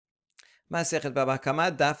Masechet Baba Kama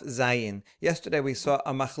Daf Zayin. Yesterday we saw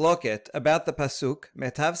a machloket about the pasuk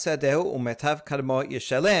Metav Sadehu Umetav Karmo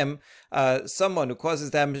Yishalem. Someone who causes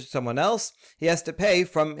damage to someone else, he has to pay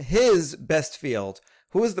from his best field.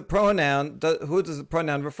 Who is the pronoun? Who does the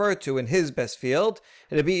pronoun refer to in his best field?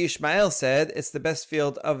 Rabbi Ishmael said it's the best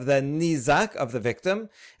field of the nizak, of the victim,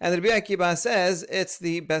 and Rabbi Akiva says it's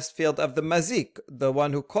the best field of the mazik, the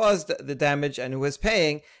one who caused the damage and who is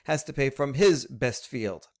paying has to pay from his best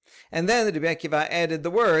field. And then Rabbi Akiva added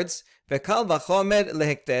the words "Vekal vachomer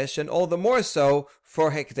lehekdesh," and all the more so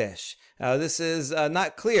for hekdesh. This is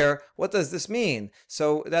not clear. What does this mean?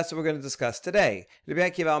 So that's what we're going to discuss today. Rabbi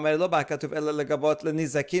Akiva Omer lo ba'katuv ela legabot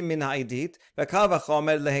lenizakim min ha'idit v'kal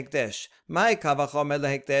vachomer lehekdesh. My kal vachomer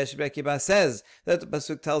lehekdesh. Rabbi Akiva says that the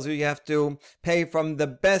pasuk tells you have to pay from the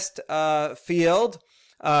best field.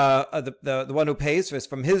 The one who pays is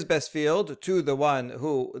from his best field to the one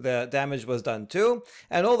who the damage was done to,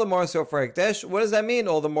 and all the more so for hekdesh. What does that mean?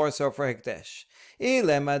 All the more so for hekdesh. Maybe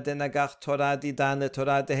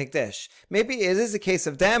it is a case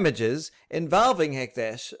of damages involving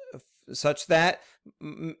hekdesh, such that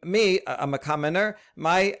me, I'm a commoner,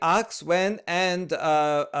 my ox went and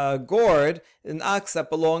gored an ox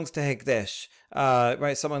that belongs to hekdesh.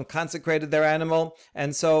 Right, someone consecrated their animal,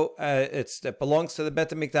 and so it belongs to the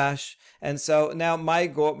Bet HaMikdash, and so now my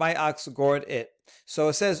ox gored it. So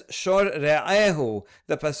it says shor re'ehu.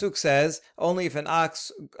 The pasuk says only if an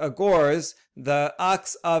ox gores the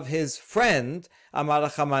ox of his friend. Amar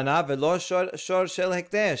chamana velo shor shel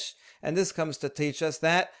hekdesh. And this comes to teach us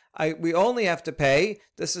that we only have to pay.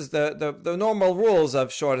 This is the normal rules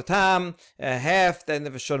of shor tam, half. Then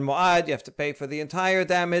if it's shor mo'ad, you have to pay for the entire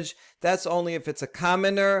damage. That's only if it's a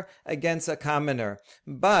commoner against a commoner.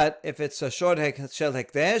 But if it's a shor shel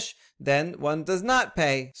hekdesh, then one does not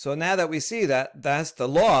pay. So now that we see that that's the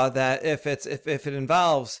law, that if it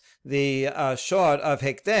involves the shor of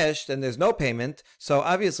hekdesh, then there's no payment. So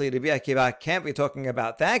obviously Rabbi Akiva can't be talking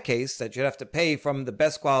about that case, that you'd have to pay from the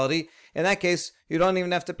best quality. In that case, you don't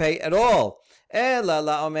even have to pay at all. Rather,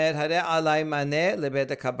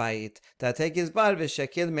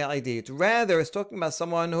 it's talking about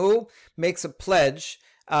someone who makes a pledge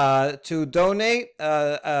to donate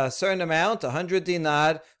a certain amount, 100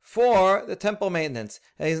 dinar, for the temple maintenance.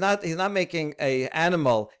 And he's not making a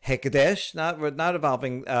animal hekdesh, not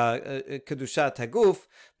involving kedushat haguf,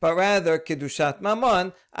 but rather kedushat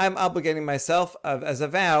mamon. I'm obligating myself as a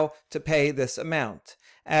vow to pay this amount.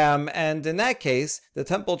 And in that case, the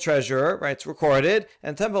temple treasurer, right, it's recorded,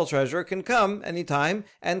 and temple treasurer can come anytime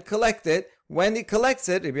and collect it. When he collects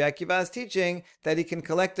it, Rabbi Akiva is teaching that he can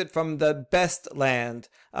collect it from the best land,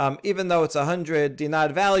 even though it's 100 dinar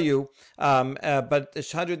value, but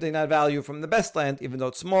 100 dinar value from the best land, even though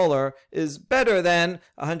it's smaller, is better than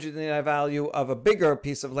 100 dinar value of a bigger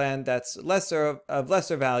piece of land that's lesser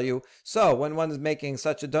value. So when one is making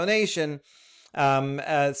such a donation, the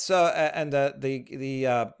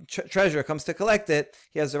treasurer comes to collect it,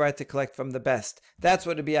 he has the right to collect from the best. That's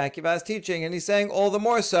what Rabbi Akiva is teaching, and he's saying all the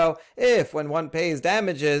more so if when one pays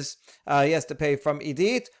damages, he has to pay from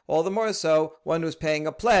idit, all the more so one who's paying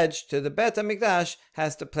a pledge to the Bet HaMikdash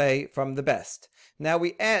has to pay from the best. Now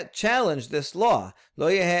we challenge this law.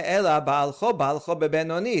 Wait a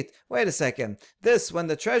second. This, when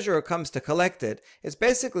the treasurer comes to collect it, it's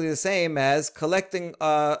basically the same as collecting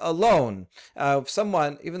a loan.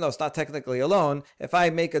 Someone, even though it's not technically a loan, if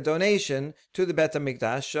I make a donation to the Bet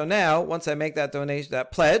HaMikdash, so now, once I make that donation,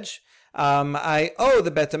 that pledge, I owe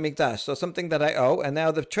the Bet HaMikdash, so something that I owe, and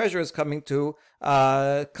now the treasurer is coming to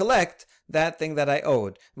collect that thing that I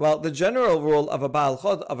owed. Well, the general rule of a Baal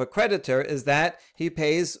Chod, of a creditor, is that he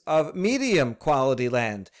pays of medium quality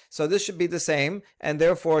land. So this should be the same, and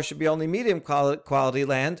therefore should be only medium quality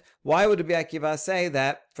land. Why would Rabbi Akiva say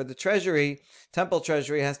that for the treasury, temple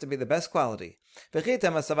treasury has to be the best quality? And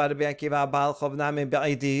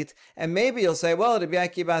maybe you'll say, well, Rabbi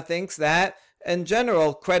Akiva thinks that in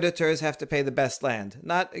general, creditors have to pay the best land.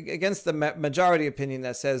 Not against the majority opinion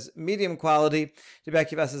that says medium quality. Rabbi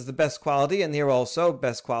Akiva says the best quality, and here also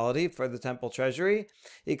best quality for the temple treasury.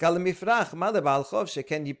 Even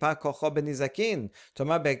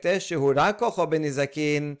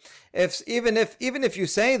if you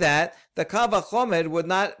say that, the kal vachomer would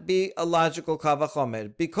not be a logical kal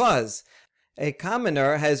vachomer, because a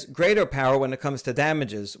commoner has greater power when it comes to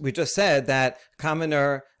damages. We just said that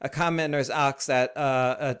a commoner's ox that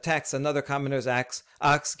attacks another commoner's ox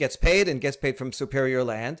gets paid, and gets paid from superior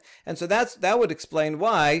land. And so that would explain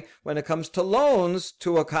why, when it comes to loans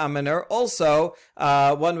to a commoner, also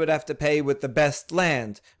one would have to pay with the best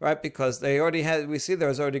land, right? Because we see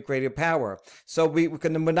there's already greater power. So we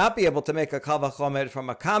would not be able to make a kal vachomer from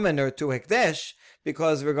a commoner to hekdesh,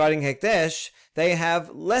 because regarding hekdesh, they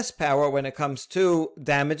have less power when it comes to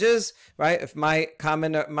damages, right? If my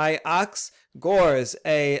ox gores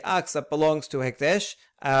a ox that belongs to hekdesh,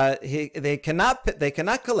 they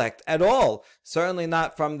cannot collect at all. Certainly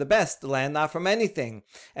not from the best land, not from anything.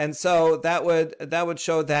 And so that would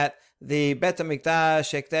show that the Bet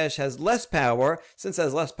HaMikdash Hekdesh has less power. Since it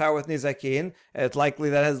has less power with Nizakin, it's likely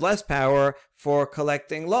that it has less power for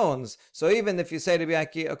collecting loans. So even if you say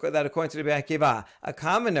that according to Rabbi Akiva, a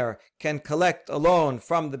commoner can collect a loan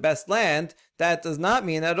from the best land, that does not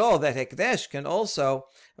mean at all that Hekdesh can also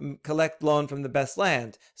collect loan from the best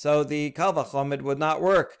land. So the Kal Vachomer would not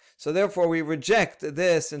work. So therefore we reject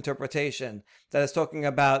this interpretation that is talking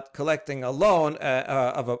about collecting a loan,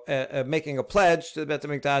 making a pledge to the Bet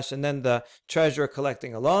HaMikdash, and then the treasurer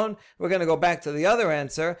collecting a loan. We're going to go back to the other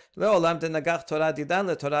answer. Indeed,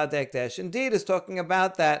 is talking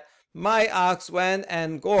about that my ox went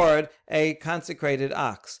and gored a consecrated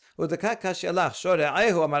ox. And we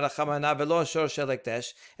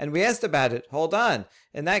asked about it. Hold on.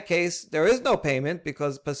 In that case, there is no payment,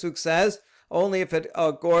 because Pasuk says only if it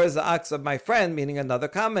gores the ox of my friend, meaning another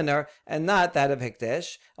commoner, and not that of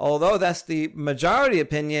Hekdesh. Although that's the majority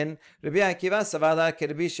opinion, Rabbi Akiva savala ke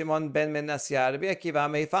Rabbi Shimon ben Menasya. Rabbi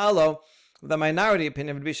Akiva may follow the minority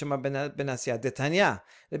opinion of Rabbi Shimon ben Menasya. Detanya.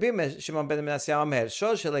 Rabbi Shimon ben Menasya omer,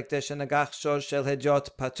 shor shel Hekdesh nagach shor shel Hediot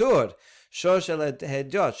patur. Shor shel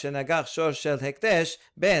Hediot shenagach shor shel Hekdesh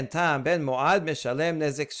ben tam ben Moad mishalem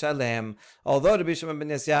nezek shalem. Although Rabbi Shimon ben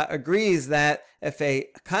Menasya agrees that if a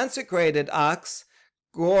consecrated ox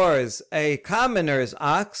gores a commoner's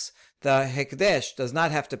ox, the Hekdesh does not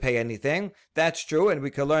have to pay anything. That's true, and we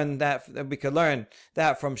can learn that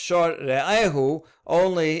from Shor Re'ehu,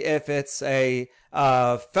 only if it's a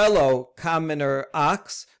fellow commoner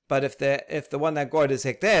ox. But if the one that gored is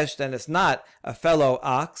Hekdesh, then it's not a fellow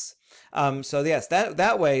ox. So yes,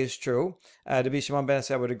 that way is true. Rabbi Shimon ben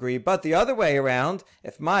Menasya would agree. But the other way around,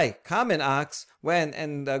 if my common ox went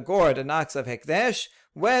and gored an ox of Hekdesh,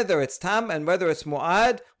 whether it's tam and whether it's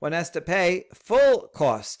mu'ad, one has to pay full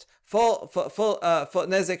cost, full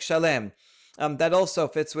nezek shalem. That also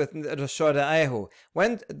fits with Shor Re'ehu.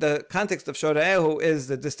 When the context of Shor Re'ehu is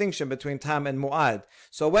the distinction between tam and mu'ad.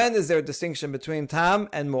 So when is there a distinction between tam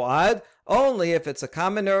and mu'ad? Only if it's a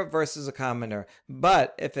commoner versus a commoner.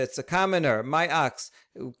 But if it's a commoner, my ox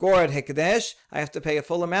gored Hekdesh, I have to pay a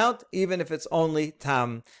full amount, even if it's only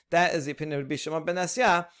tam. That is the opinion of Rabbi Shimon ben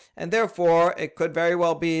Menasya, and therefore it could very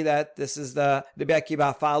well be that this is the Rabbi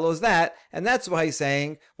Akiva follows that, and that's why he's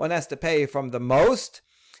saying one has to pay from the most.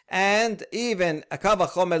 And even a kal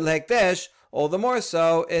vachomer Hekdesh, all the more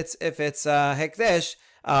so if it's Hekdesh,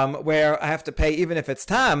 where I have to pay even if it's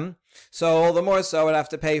tam, so all the more so I'd have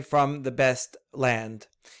to pay from the best land.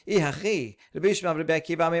 So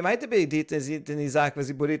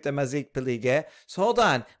hold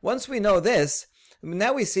on. Once we know this,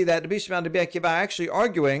 now we see that Rabbi Shimon and Rabbi Akiva are actually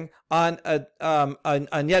arguing on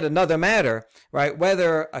yet another matter, right?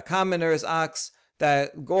 Whether a commoner's ox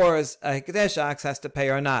that gores a Hekdesh ox has to pay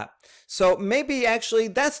or not. So maybe actually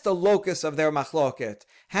that's the locus of their machloket.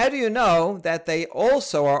 How do you know that they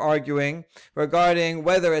also are arguing regarding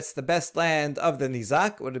whether it's the best land of the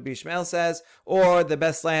Nizak, what Rabbi Ishmael says, or the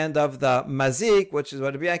best land of the Mazik, which is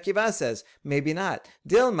what Rabbi Akiva says? Maybe not.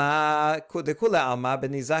 Dilma dekula alma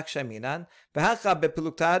benizak sheminan v'hacha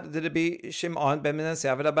bepluktad Rabbi Shimon ben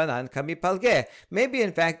Menasya v'Rabbanan kami palge. Maybe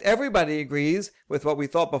in fact everybody agrees with what we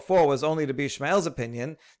thought before was only Rabbi Ishmael's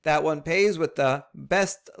opinion, that one pays with the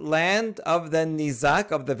best land of the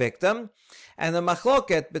Nizak, of the victim. And the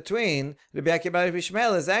machloket between Rabbi Akiva and Rabbi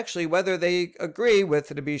Ishmael is actually whether they agree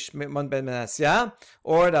with Rabbi Shimon ben Menasya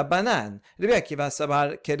or Rabbanan. Rabbi Akiva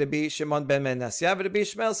sabar ke Rabbi Shimon ben Menasya, Rabbi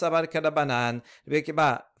Ishmael sabar ke Rabbanan. Rabbi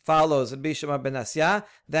Akiva follows Rabbi Shimon ben Menasya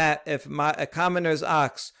that if a commoner's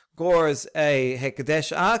ox gores a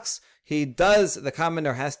Hekdesh ox, the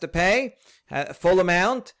commoner has to pay full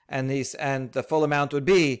amount, and the full amount would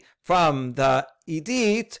be from the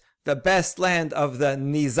Idit, the best land of the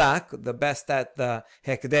Nizak, the best that the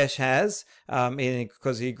Hekdesh has,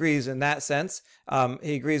 because he agrees in that sense.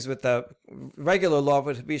 He agrees with the regular law of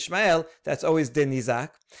Rabbi Ishmael, that's always Din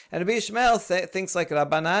Nizak. And Rabbi Ishmael thinks like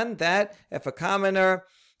Rabbanan, that if a commoner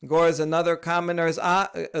gores another commoner's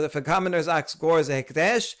ox, if a commoner's ox gores a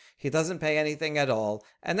hekdesh, he doesn't pay anything at all.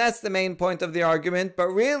 And that's the main point of the argument. But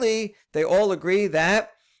really, they all agree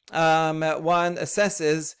that one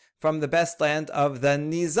assesses from the best land of the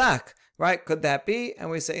nizak. Right? Could that be?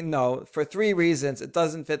 And we say no, for three reasons. It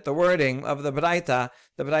doesn't fit the wording of the Braita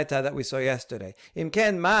that we saw yesterday.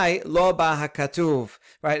 Imken mai lo ba hakatuv.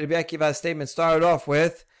 Right? Rabbi Akiva's statement started off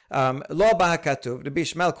with lo ba hakatuv. Rabbi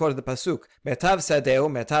Shmuel quoted the pasuk metav sadeu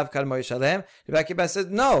metav karmo yishalem. Rabbi Akiva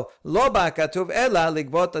said no, lo ba hakatuv ela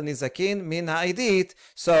ligbot nizakin min ha'idit.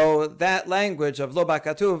 So that language of lo ba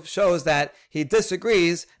hakatuv shows that he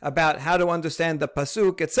disagrees about how to understand the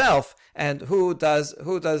pasuk itself. And who does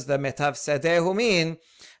the metav sadehu mean?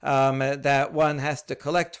 That one has to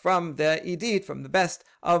collect from the idit, from the best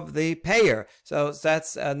of the payer. So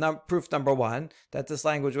that's proof number one, that this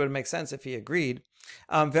language would make sense if he agreed.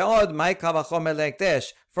 Furthermore,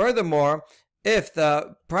 if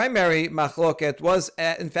the primary machloket was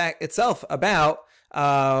in fact itself about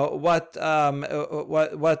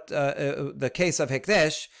the case of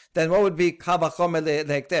hekdesh, then what would be kavachomer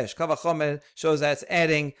lehekdesh? Kavachomer shows that it's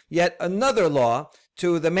adding yet another law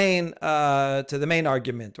to the main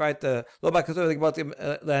argument, right? The lo b'katuv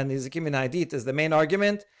nizakim min ha'idit is the main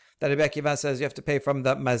argument that Rabbi Akiva says you have to pay from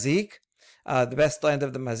the mazik, the best land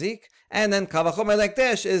of the mazik, and then kavachomer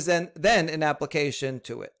lehekdesh is then in application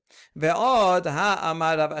to it. ועוד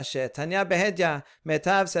האמר רב אשר תניא בהדיא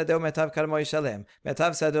מיטב שדהו מיטב כרמו ישלם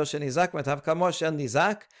מיטב שדהו של ניזק מיטב כרמו של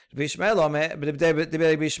ניזק רבי ישמעאל אומר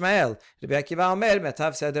רבי ישמעאל רבי עקיבא אומר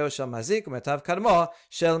מיטב שדהו של מזיק ומיטב כרמו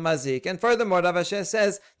של מזיק. And furthermore, Rav Asher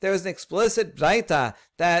says there is an explicit braita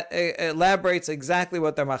that elaborates exactly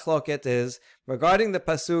what their machloket is regarding the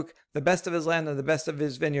pasuk, the best of his land and the best of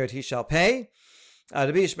his vineyard he shall pay.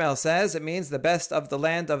 Rabbi Ishmael says it means the best of the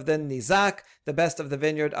land of the nizak, the best of the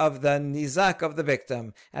vineyard of the nizak of the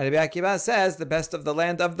victim. And Rabbi Akiva says the best of the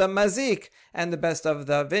land of the mazik and the best of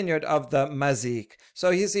the vineyard of the mazik. So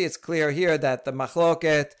you see, it's clear here that the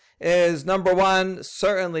machloket is number one,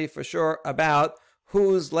 certainly for sure about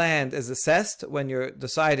whose land is assessed when you're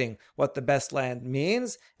deciding what the best land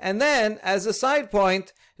means. And then, as a side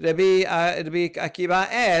point, Rabbi Akiva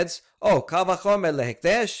adds, kavachomer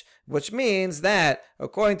lehekdesh, which means that,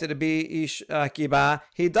 according to Rabbi Akiva,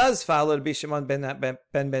 he does follow Rabbi Shimon ben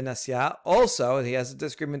Asya. Also, he has a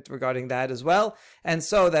disagreement regarding that as well. And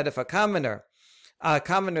so that if a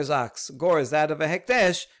commoner's ox gores that of a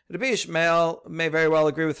hekdesh, Rabbi Ishmael may very well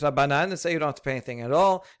agree with Rabbanan and say you don't have to pay anything at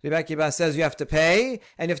all. Rabbi Akiva says you have to pay,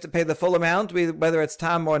 and you have to pay the full amount, whether it's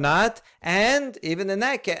tam or not. And even in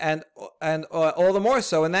that case, and all the more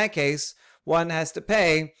so in that case, one has to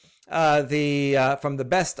pay from the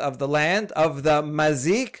best of the land of the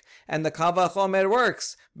mazik, and the kavachomer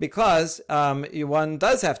works because one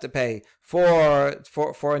does have to pay for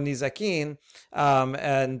nizakin,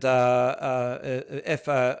 and if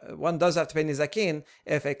one does have to pay nizakin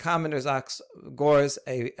if a commoner's ox gores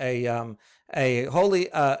a holy,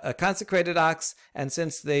 a consecrated ox, and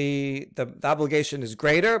since the obligation is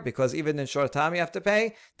greater, because even in short time you have to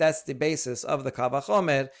pay, that's the basis of the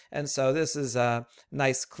kavachomer, and so this is a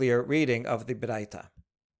nice, clear reading of the Braita.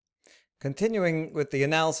 Continuing with the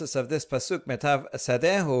analysis of this pasuk, metav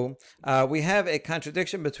sadehu, we have a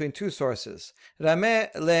contradiction between two sources.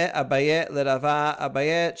 Rameh le Abaye le Rava.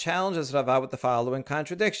 Abaye challenges Rava with the following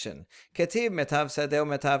contradiction. Ketiv metav sadehu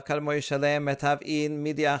metav karmo yishalem metav in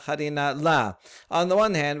midya harina la. On the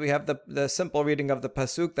one hand, we have the simple reading of the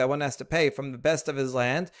pasuk that one has to pay from the best of his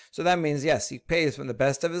land. So that means, yes, he pays from the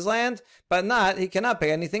best of his land, but he cannot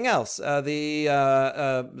pay anything else. The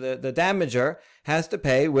damager has to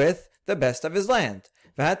pay with the best of his land.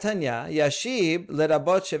 Yashib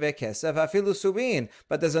lerabot sheve kesef afilu subin.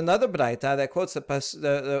 But there's another braita that quotes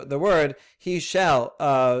the word he shall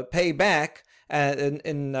pay back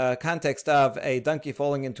in context of a donkey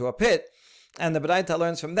falling into a pit. And the Braita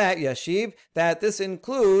learns from that, Yashiv, that this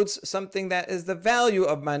includes something that is the value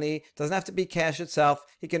of money. It doesn't have to be cash itself.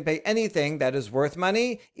 He can pay anything that is worth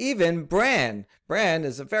money, even bran. Bran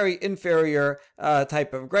is a very inferior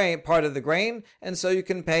type of grain, part of the grain, and so you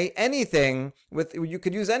can pay anything you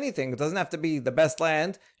could use anything. It doesn't have to be the best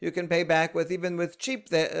land. You can pay back even with cheap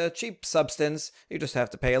substance. You just have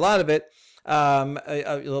to pay a lot of it.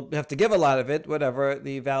 You'll have to give a lot of it, whatever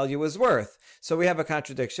the value is worth. So we have a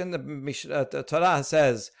contradiction. The Torah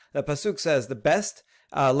says, the pasuk says the best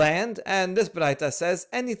land, and this Braita says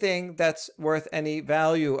anything that's worth any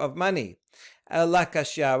value of money.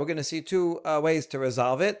 Lakashya. We're going to see two ways to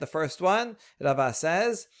resolve it. The first one, Rava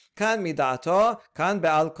says, Kan midato, kan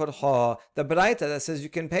be'al korho. The Braita that says you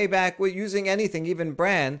can pay back with using anything, even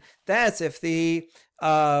bran, that's if the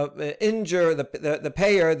injure the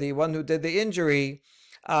payer, the one who did the injury,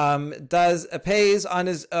 pays on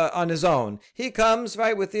his own. He comes,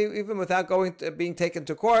 right, even without being taken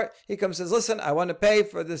to court. He comes, says, listen, I want to pay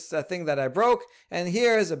for this thing that I broke, and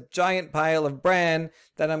here's a giant pile of bran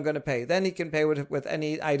that I'm going to pay. Then he can pay with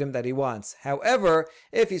any item that he wants. However,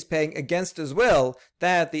 if he's paying against his will,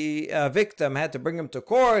 that the victim had to bring him to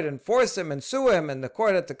court and force him and sue him, and the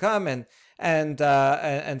court had to come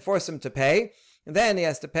and force him to pay, then he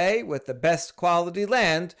has to pay with the best quality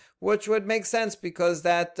land, which would make sense because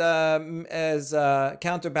that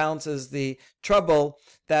counterbalances the trouble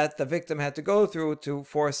that the victim had to go through to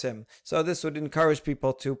force him. So this would encourage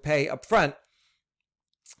people to pay up front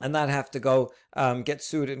and not have to go get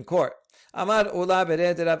sued in court. Amar Ula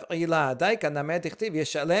bered Rav Ila Daika Named Ichtiv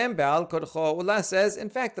Yeshalem Be'al Korcho. Ula says, in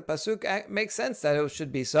fact, the pasuk makes sense that it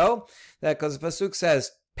should be so, that because the pasuk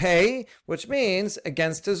says pay, which means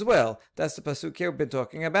against his will. That's the pasuk here we've been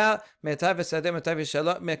talking about. Yeshalem.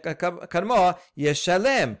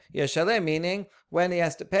 Yeshalem meaning when he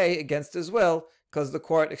has to pay against his will because the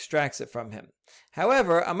court extracts it from him.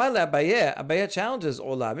 However, Amar Abaye challenges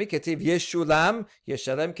Ola. Miketiv Yeshulam,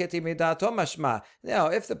 Yeshalem ketiv midato mashma. Now,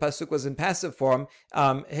 if the pasuk was in passive form,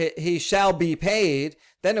 he shall be paid,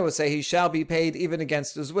 then it would say he shall be paid even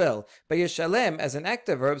against his will. But Yeshalem, as an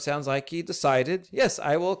active verb, sounds like he decided, yes,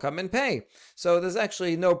 I will come and pay. So there's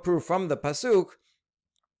actually no proof from the pasuk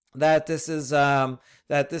that this is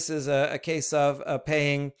a case of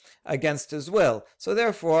paying against his will. So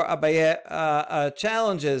therefore, Abaye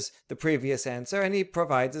challenges the previous answer, and he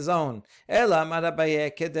provides his own. Elam ad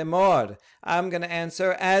Abaye kedemor. I'm going to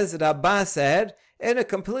answer as Rabbah said. In a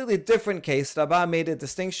completely different case, Rabbah made a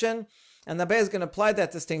distinction, and Abaye is going to apply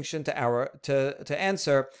that distinction to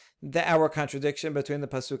answer our contradiction between the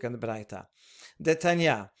pasuk and the Braita.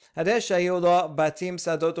 Detanya. הרי שהיו לו בתים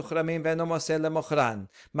שדות וכרמים ואינו מוסר למוכרן.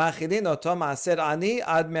 מאכילין אותו מעשר עני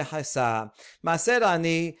עד מחסה. מעשר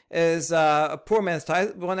עני is a poor man's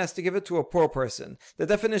tithe. One has to give it to a poor person. The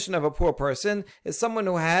definition of a poor person is someone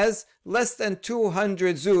who has less than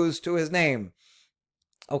 200 zuz to his name.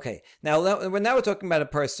 Okay, now we're talking about a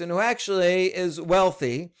person who actually is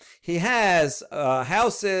wealthy. He has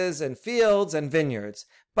houses and fields and vineyards,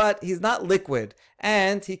 but he's not liquid,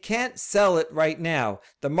 and he can't sell it right now.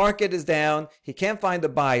 The market is down, he can't find a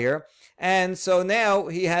buyer, and so now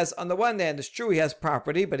he has, on the one hand, it's true he has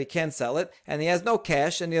property, but he can't sell it, and he has no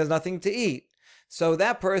cash, and he has nothing to eat. So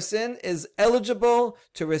that person is eligible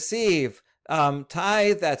to receive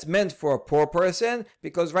tithe that's meant for a poor person,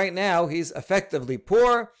 because right now he's effectively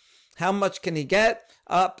poor. How much can he get?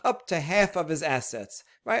 Up to half of his assets.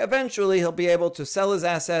 Right? Eventually he'll be able to sell his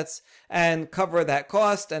assets and cover that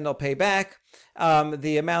cost, and he'll pay back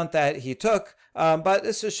the amount that he took, but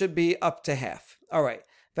this should be up to half. All right.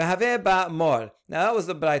 V'haveh ba mor. Now that was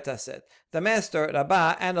the Braita said. The master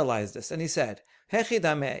Rabbah analyzed this, and he said,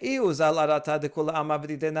 Hechidame, iuzal arata de kula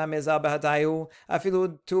amavdide nameza behadayu,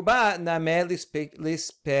 afilu tuba name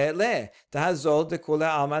lispele, tahazol de kula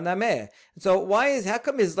alma name. So how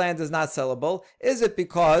come his land is not sellable? Is it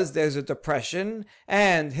because there's a depression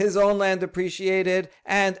and his own land depreciated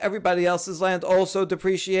and everybody else's land also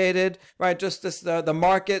depreciated, right? Just this, the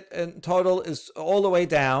market in total is all the way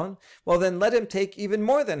down. Well, then let him take even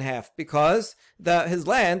more than half, because his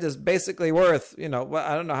land is basically worth, I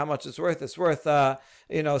don't know how much it's worth. It's worth,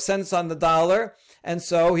 cents on the dollar, and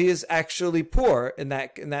so he is actually poor in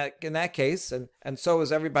that case, and so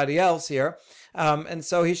is everybody else here, and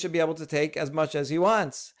so he should be able to take as much as he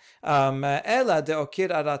wants. Ela de okir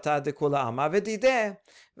arata de kula ama vedide.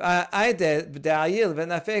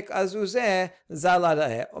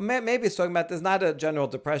 Maybe it's talking about there's not a general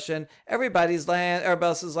depression. Everybody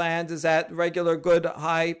else's land is at regular, good,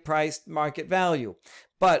 high-priced market value.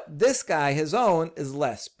 But this guy, his own, is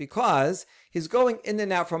less, because he's going in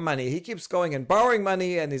and out from money. He keeps going and borrowing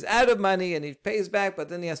money, and he's out of money, and he pays back, but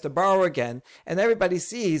then he has to borrow again. And everybody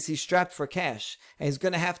sees he's strapped for cash, and he's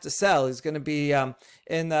going to have to sell. He's going to be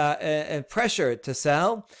in pressure to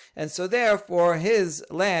sell. And so therefore, his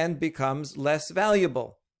land becomes less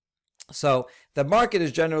valuable. So the market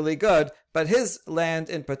is generally good, but his land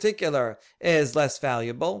in particular is less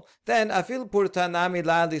valuable. Then then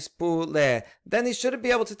he shouldn't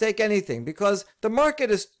be able to take anything, because the market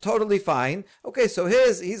is totally fine. Okay, so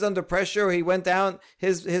he's under pressure. He went down,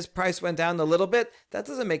 his price went down a little bit. That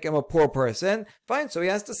doesn't make him a poor person. Fine, so he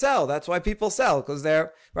has to sell. That's why people sell, because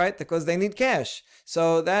they need cash.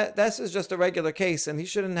 So this is just a regular case, and he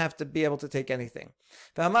shouldn't have to be able to take anything.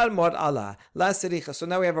 So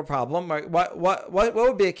now we have a problem. What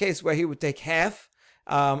would be a case where he would take half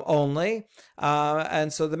only.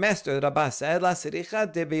 And so the master, Rabbah, said, La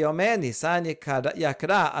siricha de biyomeh nisan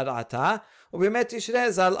yakra ar'ata.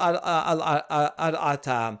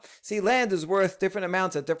 See, land is worth different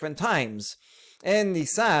amounts at different times. In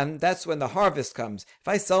Nisan, that's when the harvest comes. If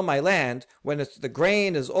I sell my land when the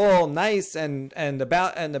grain is all nice and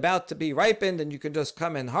about to be ripened, and you can just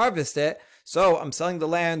come and harvest it, so I'm selling the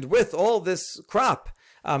land with all this crop.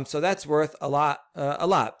 So that's worth a lot.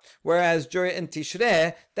 Whereas in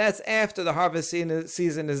Tishrei, that's after the harvest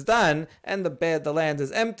season is done and the land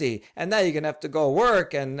is empty, and now you're gonna have to go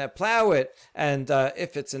work and plow it. And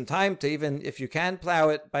if it's in time to, even if you can plow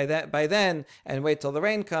it by then and wait till the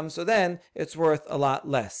rain comes, so then it's worth a lot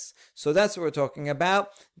less. So that's what we're talking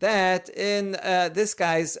about. That in this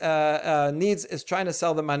guy's needs is trying to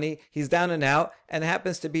sell the money. He's down and out, and it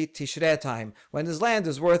happens to be Tishrei time when his land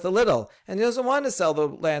is worth a little, and he doesn't want to sell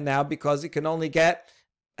the land now because he can only get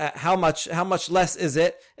how much less is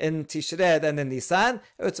it in Tishrei than in Nisan?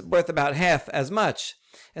 It's worth about half as much.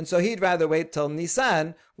 And so he'd rather wait till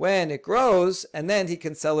Nisan when it grows, and then he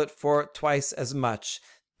can sell it for twice as much.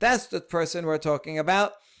 That's the person we're talking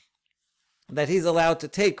about, that he's allowed to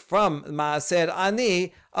take from Maaser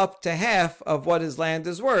Ani up to half of what his land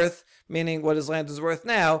is worth, meaning what his land is worth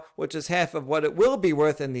now, which is half of what it will be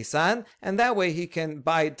worth in Nisan, and that way he can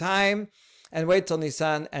buy time and wait till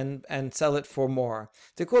Nisan and sell it for more.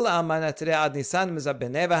 Right?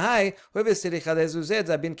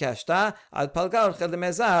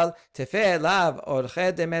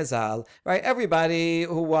 Everybody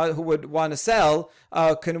who would want to sell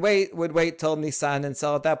would wait till Nisan and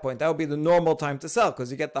sell at that point. That would be the normal time to sell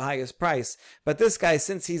because you get the highest price. But this guy,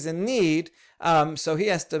 since he's in need, so he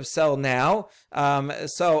has to sell now.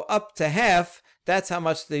 So up to half. That's how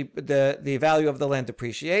much the value of the land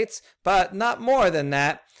depreciates, but not more than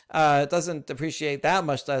that. It doesn't depreciate that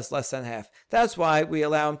much, less than half. That's why we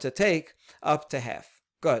allow him to take up to half.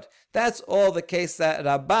 Good. That's all the case that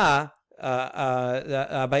Rabbah,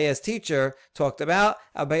 Abaye's teacher, talked about.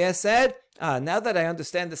 Abaye said, now that I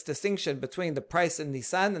understand this distinction between the price in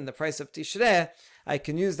Nisan and the price of Tishrei, I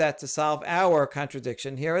can use that to solve our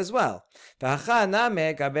contradiction here as well. Here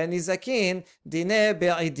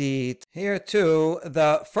too,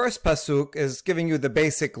 the first pasuk is giving you the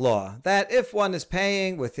basic law that if one is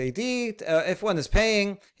paying with edit, if one is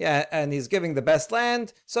paying, and he's giving the best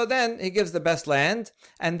land, so then he gives the best land,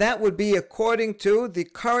 and that would be according to the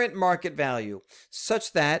current market value,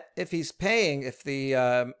 such that if he's paying, if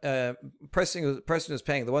the person who's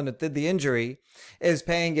paying, the one that did the injury, is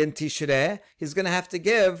paying in Tishrei, he's going to have to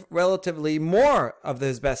give relatively more of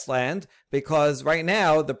his best land, because right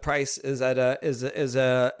now the price is at a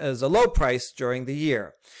low price during the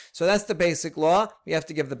year. So that's the basic law. We have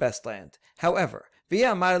to give the best land. However, if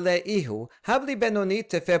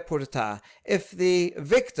the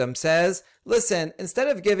victim says, listen, instead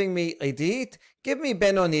of giving me edit, give me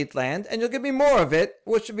benonit land, and you'll give me more of it,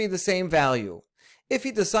 which would be the same value. If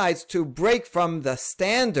he decides to break from the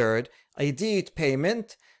standard edit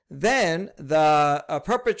payment, then the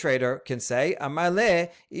perpetrator can say, listen,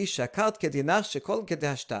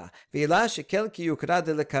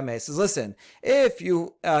 if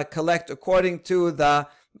you collect according to the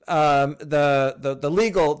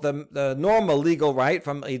normal legal right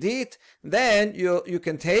from edit, then you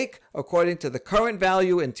can take according to the current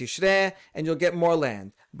value in Tishrei, and you'll get more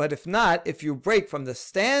land. But if not, if you break from the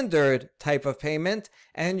standard type of payment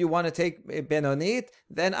and you want to take benonit,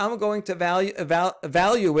 then I'm going to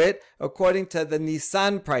value it according to the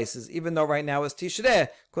Nisan prices, even though right now it's Tishrei,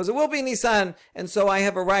 because it will be Nisan, and so I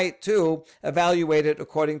have a right to evaluate it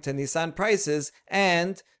according to Nisan prices,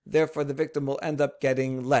 and therefore the victim will end up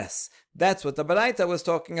getting less. That's what the Baraita was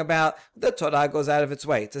talking about. The Torah goes out of its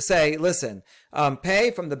way to say, listen,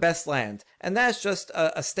 pay from the best land. And that's just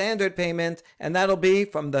a standard payment, and that'll be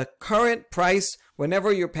from the current price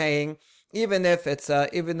whenever you're paying, even if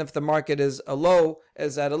the market is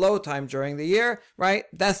at a low time during the year, right?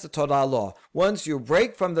 That's the Torah law. Once you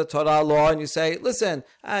break from the Torah law and you say, listen,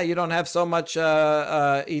 you don't have so much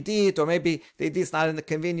edit, or maybe the edit's not in the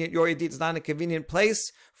convenient, your edit is not in a convenient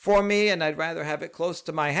place for me, and I'd rather have it close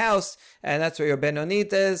to my house, and that's where your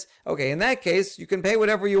benonit is. Okay, in that case, you can pay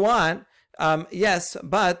whatever you want. Yes,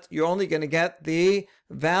 but you're only going to get the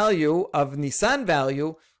value of Nisan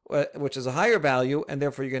value, which is a higher value, and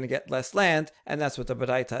therefore you're going to get less land, and that's what the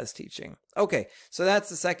Baraita is teaching. Okay, so that's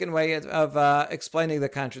the second way of explaining the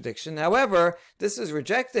contradiction. However, this is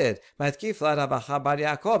rejected. It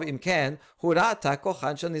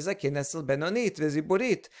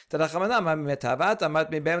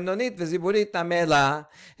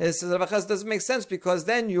says it doesn't make sense because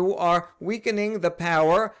then you are weakening the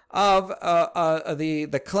power of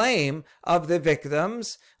the claim of the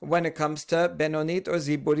victims when it comes to benonit or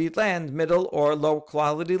ziburit land, middle or low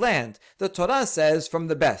quality land. The Torah says from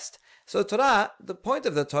the best. So Torah, the point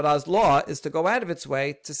of the Torah's law is to go out of its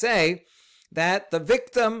way to say that the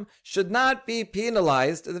victim should not be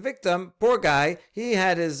penalized. The victim, poor guy, he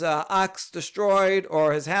had his ox destroyed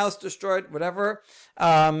or his house destroyed, whatever,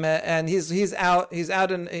 and he has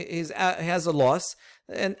a loss.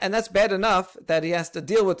 And that's bad enough that he has to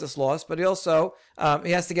deal with this loss, but he also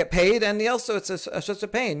he has to get paid, and he also it's such a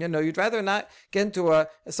pain. You'd rather not get into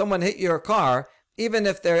someone hit your car, even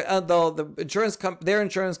if their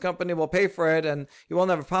insurance company will pay for it, and you won't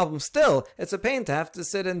have a problem. Still, it's a pain to have to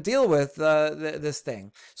sit and deal with this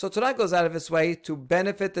thing. So Torah goes out of its way to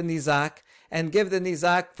benefit the nizak and give the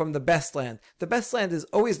nizak from the best land. The best land is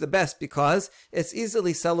always the best because it's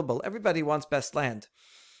easily sellable. Everybody wants best land.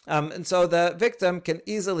 And so the victim can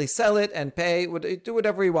easily sell it and do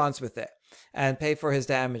whatever he wants with it and pay for his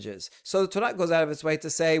damages. So the Torah goes out of its way to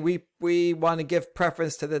say we want to give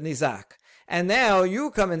preference to the nizak. And now you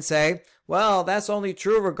come and say, well, that's only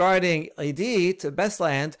true regarding Idi to best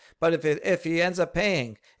land, but if he ends up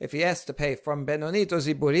paying, if he has to pay from benonit or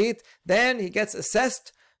ziburit, then he gets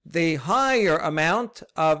assessed the higher amount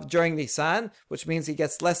during Nisan, which means he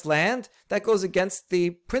gets less land. That goes against the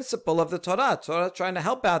principle of the Torah. Torah trying to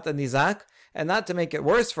help out the nizak and not to make it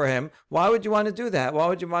worse for him. Why would you want to do that? Why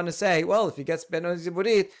would you want to say, well, if he gets benonit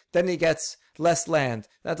ziburit, then he gets less land?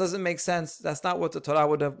 That doesn't make sense. That's not what the Torah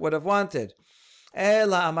would have wanted. So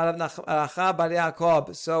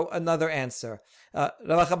another answer. Not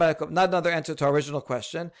another answer to our original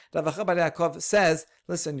question. Rav Acha bar Yaakov says,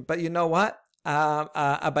 listen, but you know what?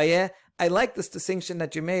 Abaye, I like this distinction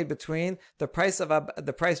that you made between the price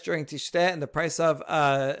during Tishrei and the price of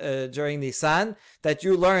during Nisan that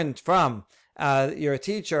you learned from your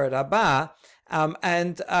teacher Rabbah.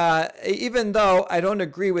 And even though I don't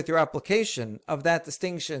agree with your application of that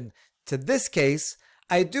distinction to this case,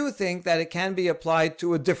 I do think that it can be applied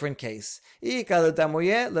to a different case. If you're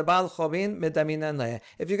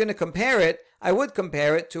going to compare it, I would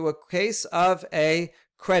compare it to a case of a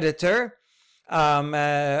creditor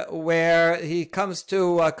where he comes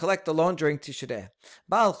to collect a loan during Tishrei.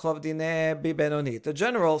 The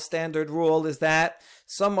general standard rule is that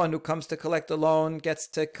someone who comes to collect a loan gets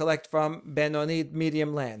to collect from benonit,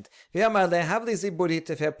 medium land. But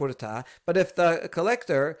if the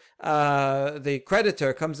collector, the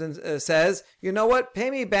creditor comes and says, you know what,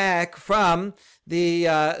 pay me back from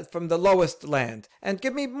the lowest land and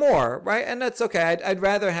give me more, right? And that's okay. I'd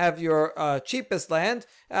rather have your cheapest land.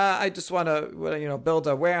 I just want to build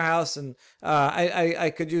a warehouse, and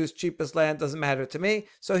I could use cheapest land. Doesn't matter to me.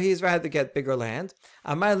 So he's rather get bigger land.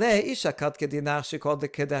 Then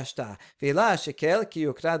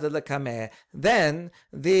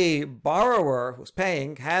the borrower who's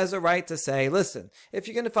paying has a right to say, listen, if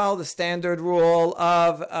you're going to follow the standard rule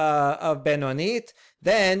of benonit,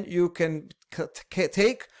 then you can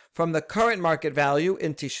take from the current market value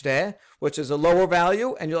in Tishrei, which is a lower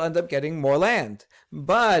value, and you'll end up getting more land.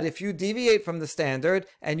 But if you deviate from the standard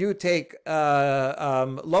and you take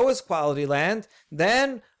lowest quality land,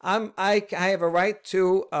 then I have a right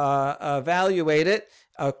to evaluate it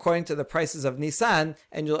according to the prices of Nisan,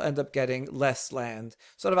 and you'll end up getting less land.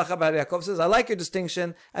 So Rav Acha bar Yaakov says, I like your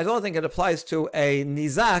distinction. I don't think it applies to a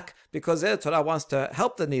nizak because the Torah wants to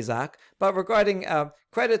help the nizak. But regarding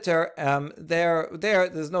creditor,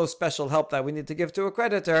 there's no special help that we need to give to a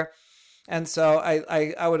creditor. And so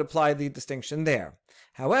I would apply the distinction there.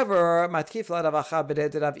 However, Rav Acha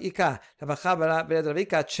bar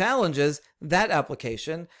Ika challenges that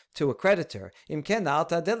application to a creditor. If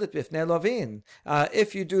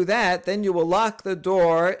you do that, then you will lock the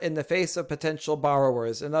door in the face of potential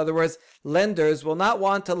borrowers. In other words, lenders will not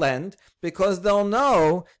want to lend because they'll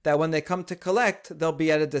know that when they come to collect, they'll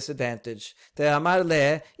be at a disadvantage.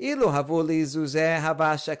 The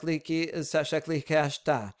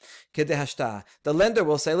lender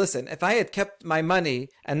will say, listen, if I had kept my money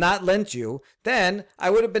and not lent you, then I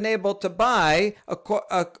would have been able to buy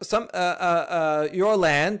your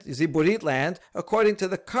land, ziburit land, according to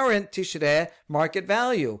the current Tishrei market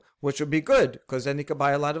value, which would be good, because then you could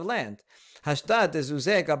buy a lot of land. But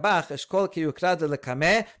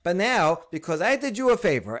now, because I did you a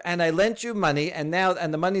favor and I lent you money, and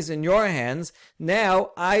the money's in your hands,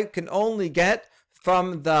 now I can only get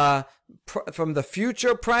from the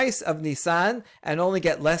future price of Nisan and only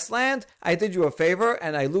get less land. I did you a favor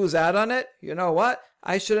and I lose out on it. You know what?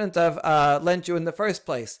 I shouldn't have lent you in the first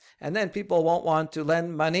place. And then people won't want to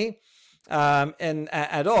lend money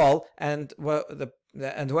at all. And who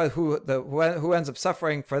ends up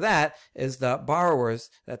suffering for that is the borrowers,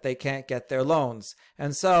 that they can't get their loans.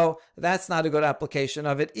 And so that's not a good application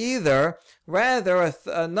of it either. Rather,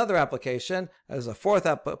 another application, as a fourth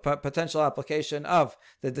potential application of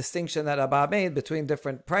the distinction that Abba made between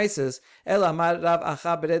different prices.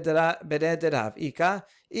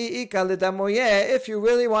 If you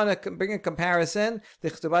really want to bring a comparison, I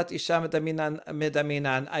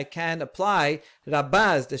can apply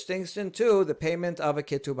Rabba's distinction to the payment of a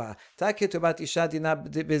ketubah.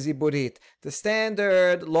 The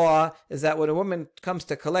standard law is that when a woman comes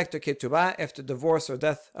to collect her ketubah after divorce or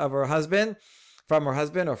death of her husband, from her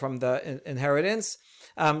husband or from the inheritance,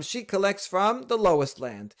 she collects from the lowest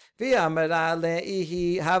land. But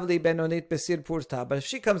if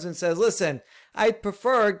she comes and says, listen, I'd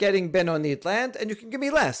prefer getting benonit land, and you can give me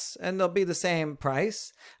less, and they'll be the same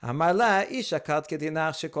price. The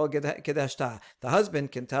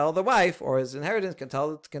husband can tell the wife, or his inheritance can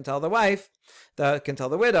tell the wife, can tell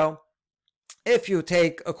the widow, if you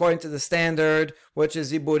take according to the standard, which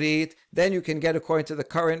is ziburit, then you can get according to the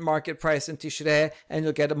current market price in Tishrei, and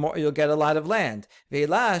you'll get a lot of land. But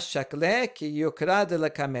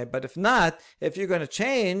if not, if you're going to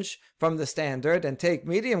change from the standard and take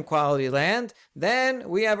medium quality land, then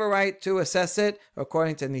we have a right to assess it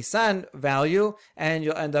according to Nisan value, and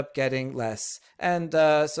you'll end up getting less. And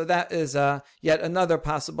so that is yet another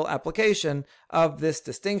possible application of this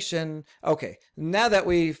distinction. Okay, now that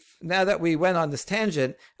we went on this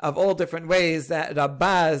tangent of all different ways that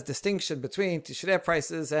Rabba's distinction between Tishrei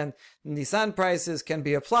prices and Nisan prices can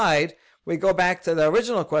be applied, we go back to the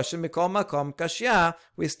original question, Mikol Makom Kashya.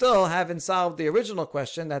 We still haven't solved the original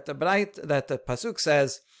question that the pasuk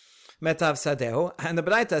says, Metav Sadeu, and the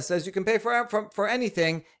Braita says you can pay for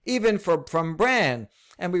anything, even from bran.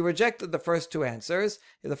 And we rejected the first two answers.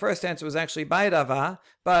 The first answer was actually by Rava,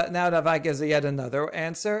 but now Rava gives yet another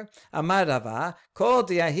answer. Amar Rava, Kol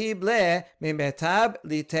diahib le mimetab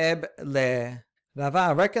liteb le.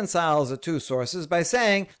 Rava reconciles the two sources by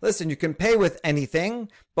saying, listen, you can pay with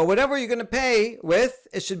anything, but whatever you're going to pay with,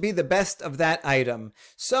 it should be the best of that item.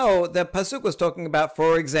 So the pasuk was talking about,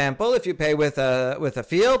 for example, if you pay with a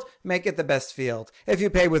field, make it the best field. If you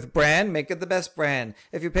pay with bran, make it the best bran.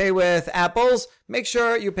 If you pay with apples, make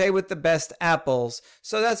sure you pay with the best apples.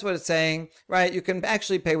 So that's what it's saying, right? You can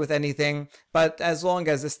actually pay with anything, but as long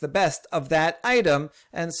as it's the best of that item.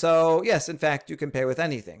 And so, yes, in fact, you can pay with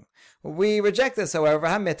anything. We reject this, however.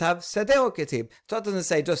 Hametav sadeo ketib. Torah doesn't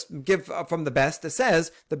say just give from the best. It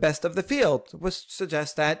says the best of the field, which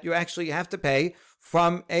suggests that you actually have to pay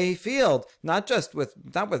from a field, not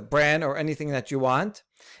with bran or anything that you want.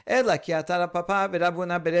 So,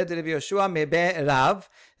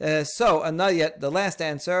 yet the last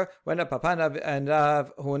answer, when Papa and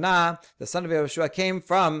Rav Huna, the son of Yehoshua, came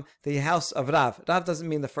from the house of Rav. Rav doesn't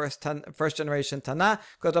mean the first generation Tana,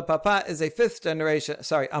 because Papa is a fifth generation,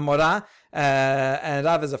 Amorah, and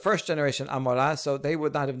Rav is a first generation Amorah, so they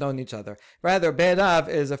would not have known each other. Rather, Be'Rav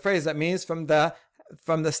is a phrase that means from the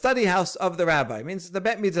study house of the rabbi. It means the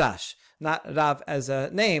Bet Midrash, not Rav as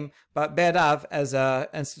a name, but Be'Rav as an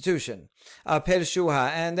institution.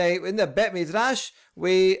 Pershuha, and in the Bet Midrash,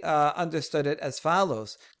 we understood it as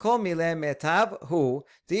follows: Kol mile metav hu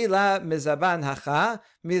dila mizaban hacha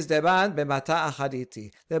mizdeban bemata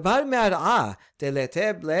achaditi lebar me'ar'a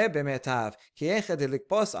deleteb le bemetav ki echad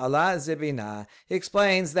likpos ala zebina. He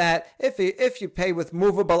explains that if you pay with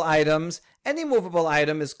movable items, any movable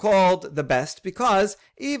item is called the best, because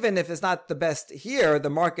even if it's not the best here, the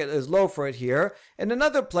market is low for it here. In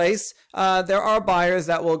another place, there are buyers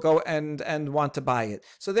that will go and want to buy it.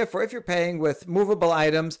 So therefore, if you're paying with movable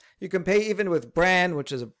items, you can pay even with bran,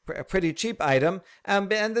 which is a pretty cheap item. And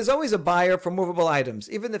there's always a buyer for movable items.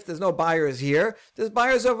 Even if there's no buyers here, there's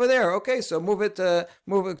buyers over there. Okay, so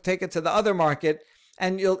take it to the other market,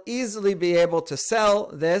 and you'll easily be able to sell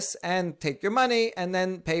this and take your money and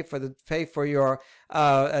then pay for your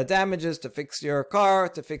damages to fix your car,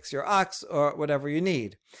 to fix your ox, or whatever you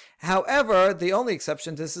need. However, the only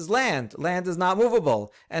exception to this is land. Land is not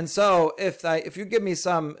movable. And so if you give me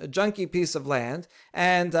some junky piece of land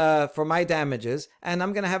and for my damages, and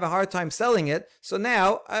I'm going to have a hard time selling it, so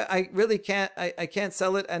now I really can't, I can't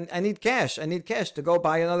sell it, and I need cash. I need cash to go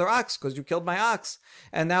buy another ox because you killed my ox.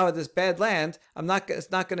 And now with this bad land,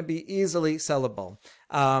 it's not going to be easily sellable.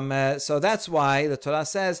 So that's why the Torah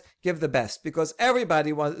says, give the best, because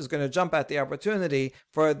everybody is going to jump at the opportunity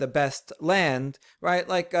for the best land, right?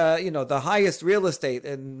 Like, the highest real estate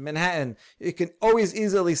in Manhattan, you can always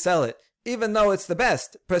easily sell it, even though it's the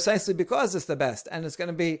best, precisely because it's the best. And it's going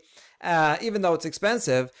to be, even though it's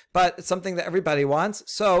expensive, but it's something that everybody wants.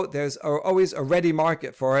 So there's always a ready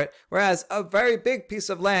market for it. Whereas a very big piece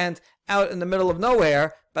of land out in the middle of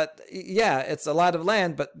nowhere, but yeah, it's a lot of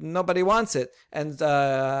land, but nobody wants it, and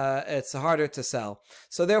it's harder to sell.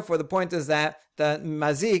 So therefore, the point is that the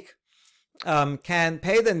mazik can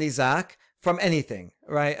pay the nizak from anything,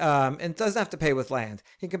 right? And doesn't have to pay with land.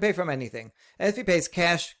 He can pay from anything. And if he pays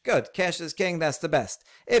cash, good. Cash is king, that's the best.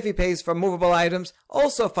 If he pays for movable items,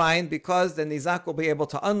 also fine, because the nizak will be able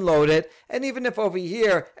to unload it. And even if over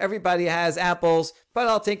here everybody has apples, but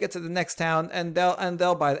I'll take it to the next town and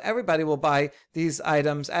they'll buy. Everybody will buy these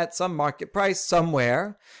items at some market price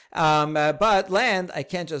somewhere. But land, I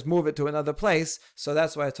can't just move it to another place. So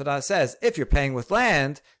that's why Torah says, if you're paying with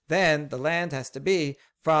land, then the land has to be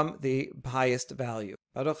from the highest value.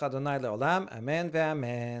 Baruch Adonai le'olam, amen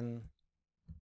ve'amen.